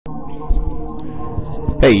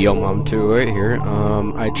Hey, yo, Mom 2 right here.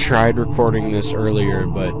 I tried recording this earlier,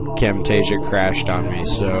 but Camtasia crashed on me,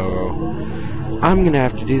 so I'm gonna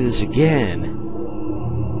have to do this again.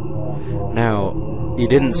 Now, you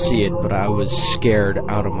didn't see it, but I was scared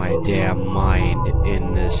out of my damn mind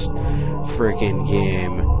in this freaking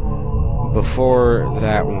game. Before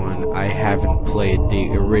that one, I haven't played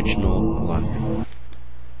the original. Hold on.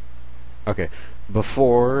 Okay,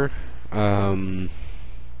 before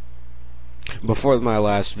my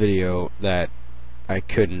last video that I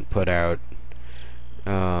couldn't put out,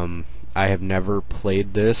 I have never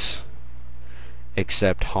played this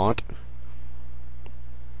except Haunt,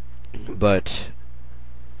 but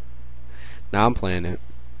now I'm playing it.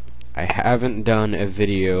 I haven't done a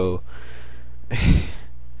video.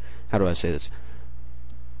 How do I say this?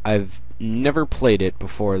 I've never played it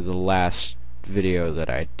before the last video that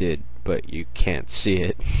I did, but you can't see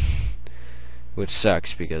it, which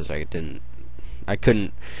sucks because I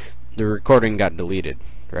couldn't, the recording got deleted,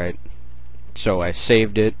 right? So I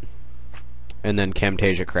saved it, and then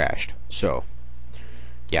Camtasia crashed. So,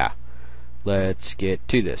 yeah, let's get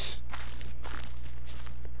to this.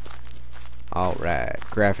 Alright,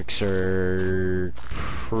 graphics are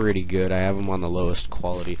pretty good. I have them on the lowest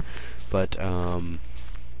quality, but,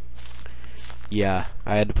 yeah,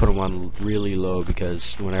 I had to put them on really low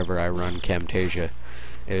because whenever I run Camtasia,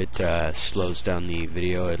 it slows down the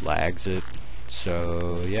video, it lags it.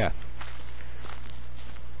 So yeah,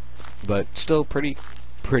 but still pretty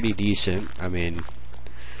decent. I mean,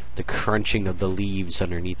 the crunching of the leaves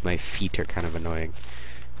underneath my feet are kind of annoying,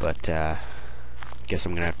 but guess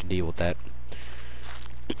I'm gonna have to deal with that.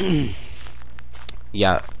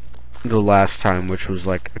 Yeah, the last time, which was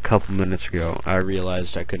like a couple minutes ago, I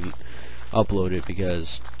realized I couldn't upload it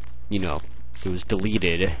because, you know, it was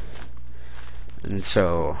deleted, and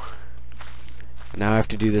so now I have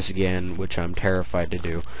to do this again, which I'm terrified to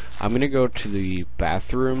do. I'm gonna go to the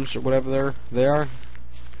bathrooms or whatever they are,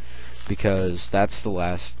 because that's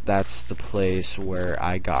the place where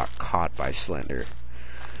I got caught by Slender.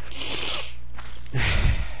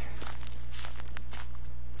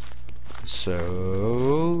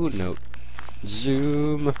 So, no,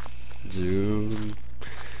 zoom.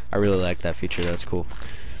 I really like that feature. That's cool.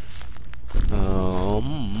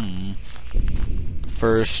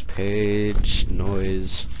 First page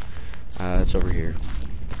noise. It's over here.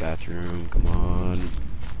 The bathroom. Come on.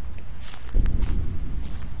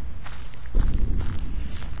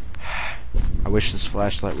 I wish this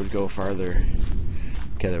flashlight would go farther.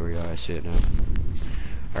 Okay, there we go. I see it now.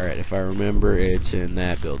 Alright, if I remember, it's in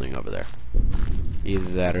that building over there.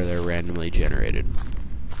 Either that or they're randomly generated.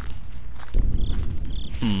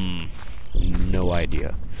 No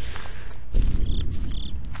idea.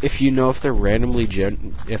 If you know if they're randomly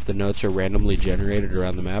if the notes are randomly generated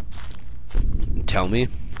around the map, tell me.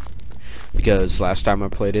 Because last time I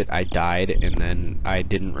played it, I died and then I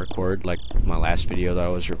didn't record, like my last video that I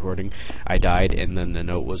was recording. I died and then the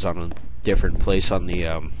note was on a different place on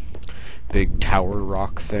the big tower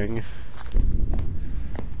rock thing.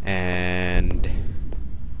 And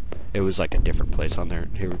it was like a different place on there.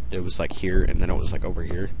 It was like here and then it was like over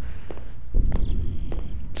here.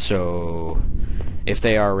 So, if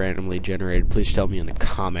they are randomly generated, please tell me in the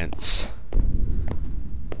comments.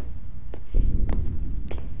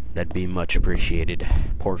 That'd be much appreciated.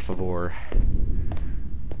 Por favor.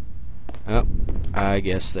 Oh, I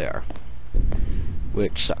guess they are.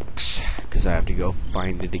 Which sucks, because I have to go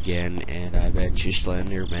find it again, and I bet you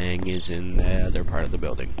Slenderman is in the other part of the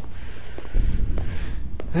building.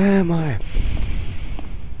 Am I?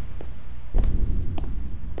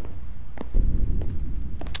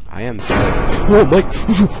 I am. Oh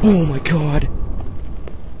my god.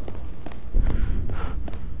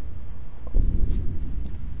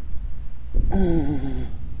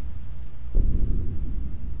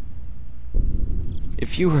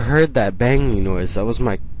 If you heard that banging noise, that was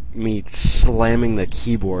me slamming the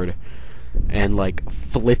keyboard and like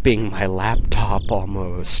flipping my laptop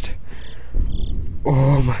almost.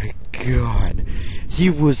 Oh my god. He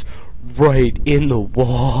was right in the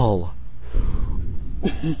wall.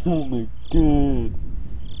 Oh my god.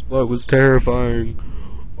 That was terrifying.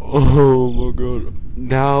 Oh my god.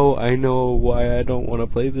 Now I know why I don't want to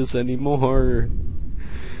play this anymore.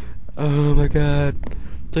 Oh my god.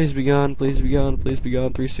 Please be gone, please be gone, please be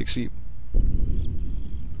gone. 360.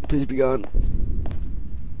 Please be gone.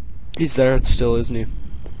 He's there still, isn't he?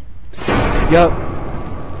 Yep.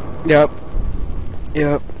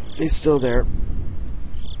 He's still there.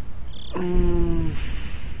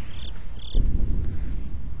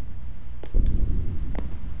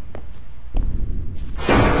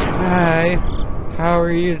 Hi. How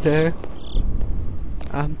are you today?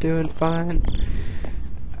 I'm doing fine.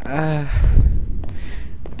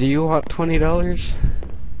 Do you want $20?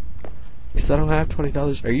 Because I don't have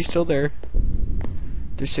 $20. Are you still there?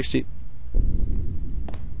 360.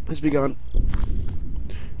 Please be gone.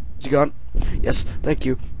 Is he gone? Yes, thank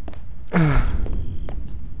you.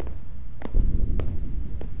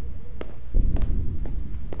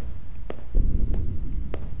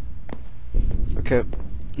 Okay.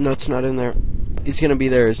 No, it's not in there. He's gonna be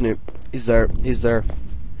there, isn't he? He's there. He's there.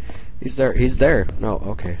 He's there. He's there. No,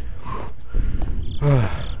 okay.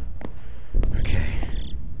 Okay.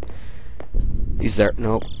 He's there.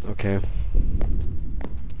 No, okay.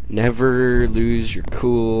 Never lose your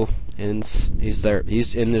cool. And he's there.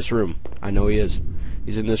 He's in this room. I know he is.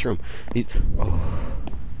 He's in this room. He's. Oh.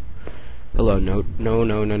 Hello. No. No.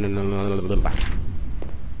 No. No. No. No. No. No. No.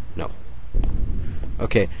 No.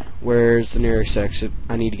 Okay. Where's the nearest exit?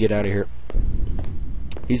 I need to get out of here.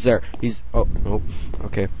 He's there. He's. Oh. No.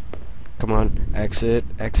 Okay. Come on. Exit.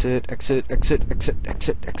 Exit. Exit. Exit. Exit.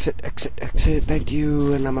 Exit. Exit. Exit. Exit. Thank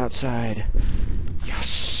you. And I'm outside.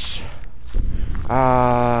 Yes.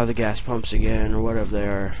 Ah, the gas pumps again, or whatever they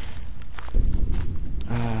are.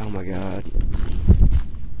 Oh my god.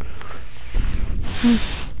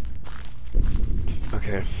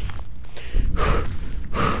 Okay.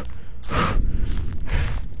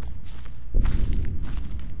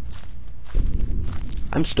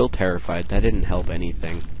 I'm still terrified. That didn't help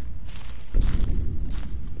anything.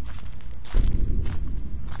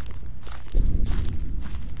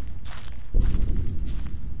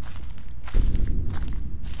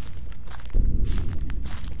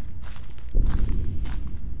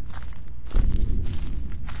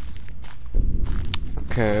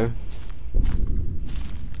 Okay.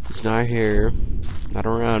 He's not here. Not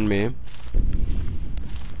around me.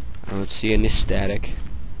 I don't see any static.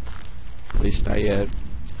 At least not yet.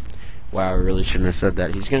 Wow, I really shouldn't have said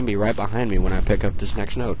that. He's gonna be right behind me when I pick up this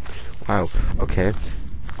next note. Wow, okay.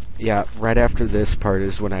 Yeah, right after this part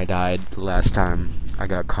is when I died the last time I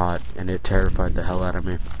got caught, and it terrified the hell out of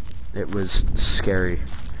me. It was scary.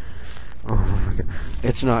 Oh my god.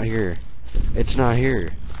 It's not here. It's not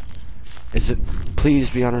here. Is it? Please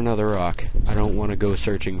be on another rock. I don't want to go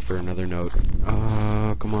searching for another note.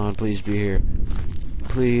 Oh, come on, please be here.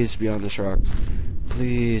 Please be on this rock.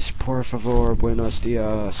 Please, por favor, buenos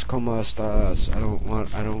dias, ¿cómo estás? I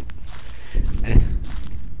don't...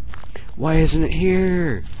 Why isn't it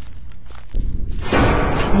here?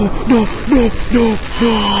 Oh, no, no, no,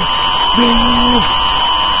 no, no!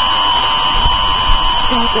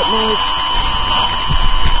 Stop that noise!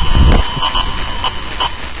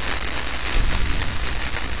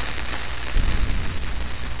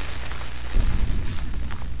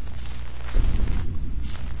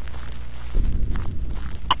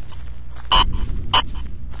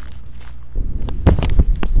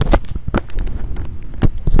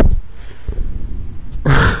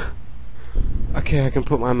 Okay, I can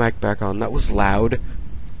put my mic back on. That was loud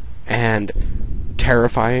and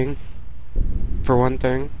terrifying, for one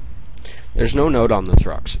thing. There's no note on those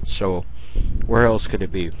rocks, so where else could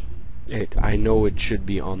it be? I know it should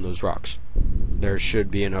be on those rocks. There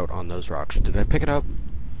should be a note on those rocks. Did I pick it up?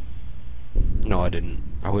 No, I didn't.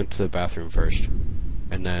 I went to the bathroom first,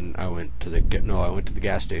 and then I went to the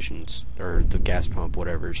gas stations, or the gas pump,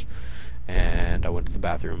 whatever's, and I went to the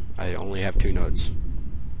bathroom. I only have 2 notes.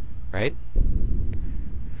 Right?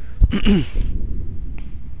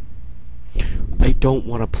 I don't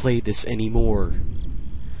want to play this anymore.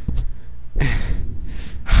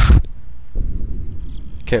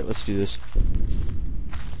 Okay, let's do this.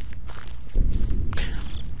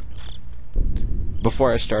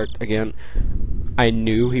 Before I start again, I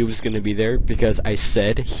knew he was going to be there because I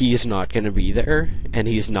said he's not going to be there and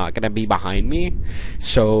he's not going to be behind me.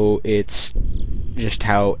 So it's just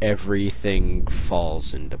how everything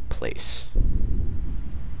falls into place.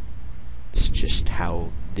 It's just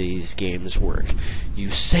how these games work. You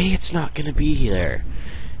say it's not going to be there,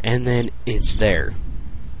 and then it's there.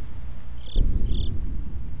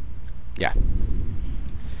 Yeah.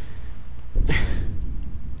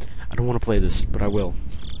 I don't want to play this, but I will.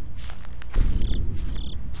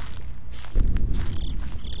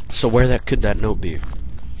 So where could that note be?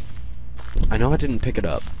 I know I didn't pick it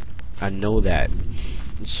up. I know that.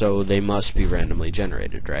 So they must be randomly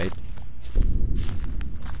generated, right?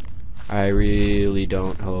 I really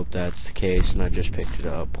don't hope that's the case, and I just picked it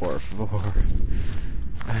up. Por favor.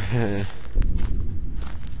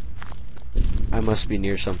 I must be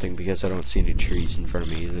near something because I don't see any trees in front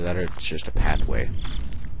of me. That or it's just a pathway.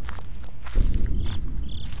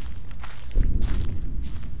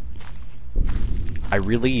 I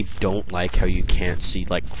really don't like how you can't see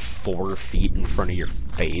like 4 feet in front of your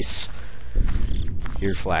face.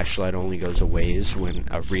 Your flashlight only goes a ways when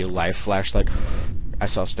a real life flashlight. I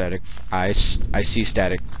saw static. I see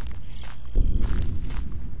static.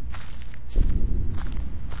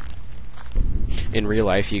 In real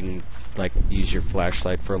life, you can like use your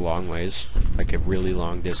flashlight for a long ways, like a really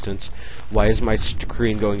long distance. Why is my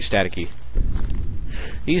screen going staticky?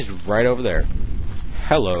 He's right over there.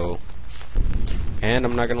 Hello. And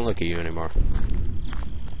I'm not gonna look at you anymore.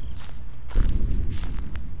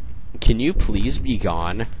 Can you please be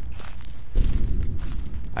gone?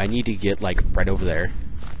 I need to get like right over there.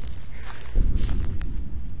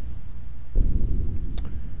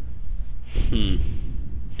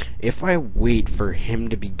 If I wait for him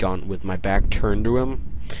to be gone with my back turned to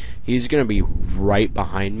him, he's gonna be right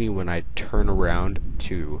behind me when I turn around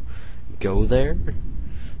to go there.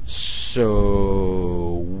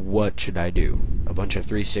 So what should I do? A bunch of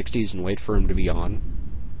 360s and wait for him to be on?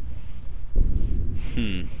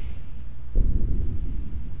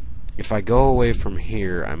 If I go away from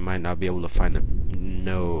here, I might not be able to find a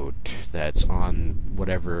note that's on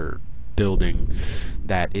whatever building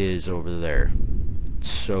that is over there.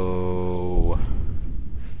 So,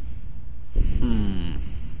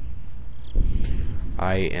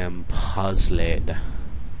 I am puzzled.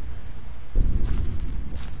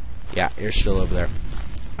 Yeah, you're still over there.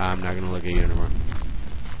 I'm not gonna look at you anymore.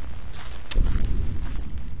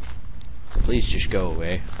 Please just go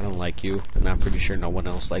away. I don't like you, and I'm pretty sure no one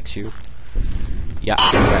else likes you. Yeah,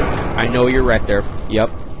 you're right there. I know you're right there. Yep.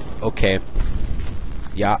 Okay.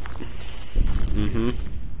 Yeah.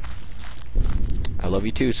 I love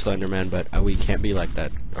you too, Slenderman, but we can't be like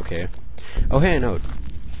that. Okay. Oh, hey, Note.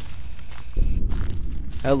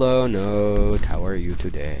 Hello, Note. How are you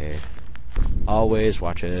today? Always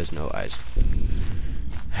watches, no eyes.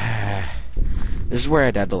 This is where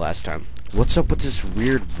I died the last time. What's up with this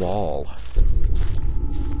weird wall?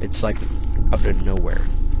 It's like out of nowhere.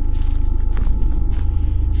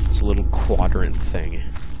 It's a little quadrant thing.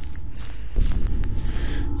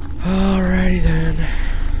 Alrighty then.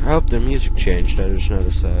 Oh, the music changed. I just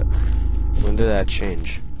noticed that. When did that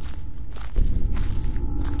change?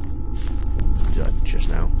 Just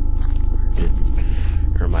now?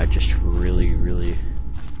 Or am I just really, really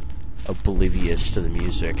oblivious to the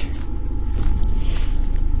music?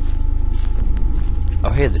 Oh,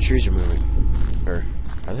 hey, the trees are moving. Or,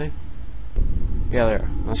 are they? Yeah, they are.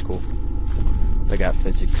 That's cool. They got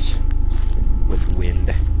physics with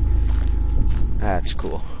wind. That's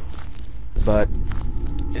cool. But,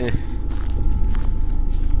 oh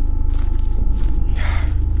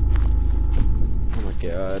my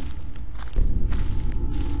god.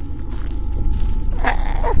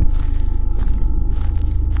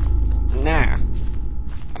 Nah.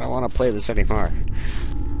 I don't want to play this anymore.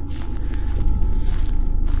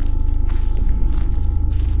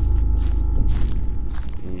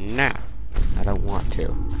 Nah. I don't want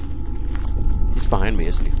to. He's behind me,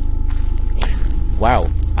 isn't he? Wow.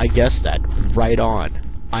 I guessed that. Right on.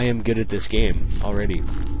 I am good at this game already.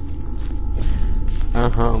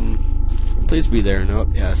 Please be there. Nope.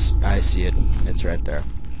 Yes, I see it. It's right there.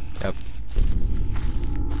 Yep.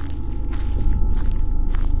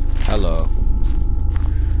 Hello.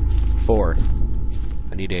 4.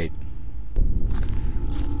 I need 8.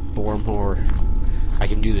 4 more. I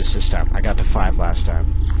can do this time. I got to 5 last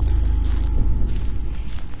time.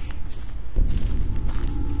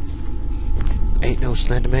 Ain't no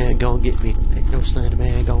Slenderman gonna get me. Ain't no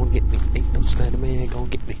Slenderman gonna get me. Ain't no Slenderman gonna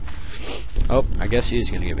get me. Oh, I guess he is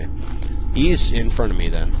gonna get me. He's in front of me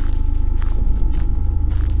then.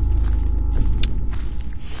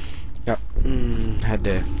 Yep. Had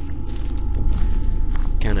to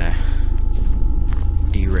kind of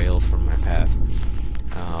derail from my path.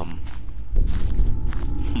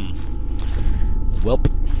 Welp.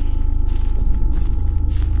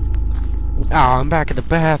 Oh, I'm back at the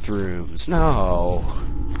bathrooms. No.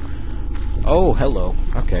 Oh, hello.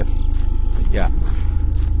 Okay. Yeah.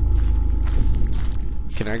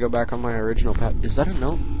 Can I go back on my original path? Is that a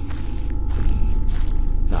note?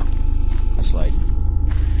 No. A slide.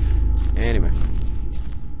 Anyway.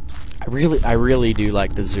 I really do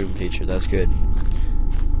like the zoom feature. That's good.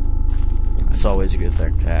 That's always a good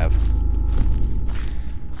thing to have.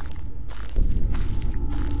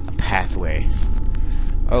 A pathway.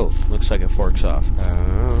 Oh, looks like it forks off.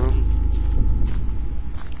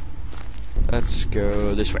 Let's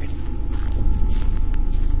go this way.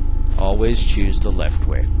 Always choose the left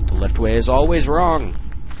way. The left way is always wrong.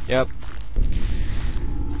 Yep.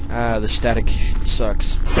 The static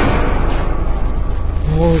sucks.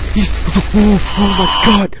 Oh, he's... Oh my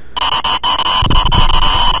god!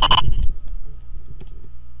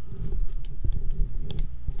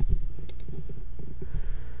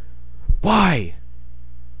 Why?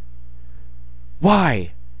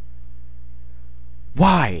 Why?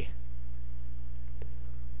 Why?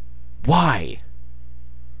 Why?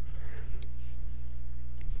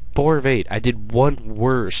 4 of 8. I did one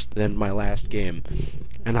worse than my last game.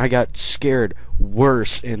 And I got scared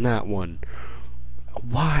worse in that one.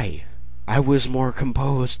 Why? I was more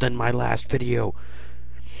composed than my last video.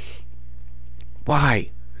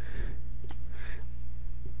 Why?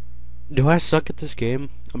 Do I suck at this game?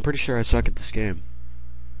 I'm pretty sure I suck at this game.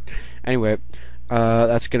 Anyway,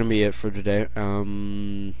 that's gonna be it for today.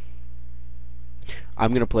 I'm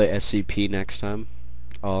gonna play SCP next time.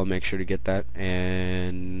 I'll make sure to get that,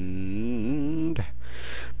 and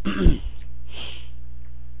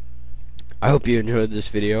I hope you enjoyed this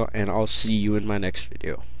video, and I'll see you in my next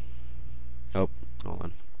video. Oh, hold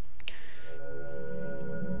on.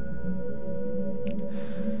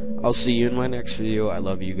 I'll see you in my next video. I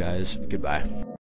love you guys. Goodbye.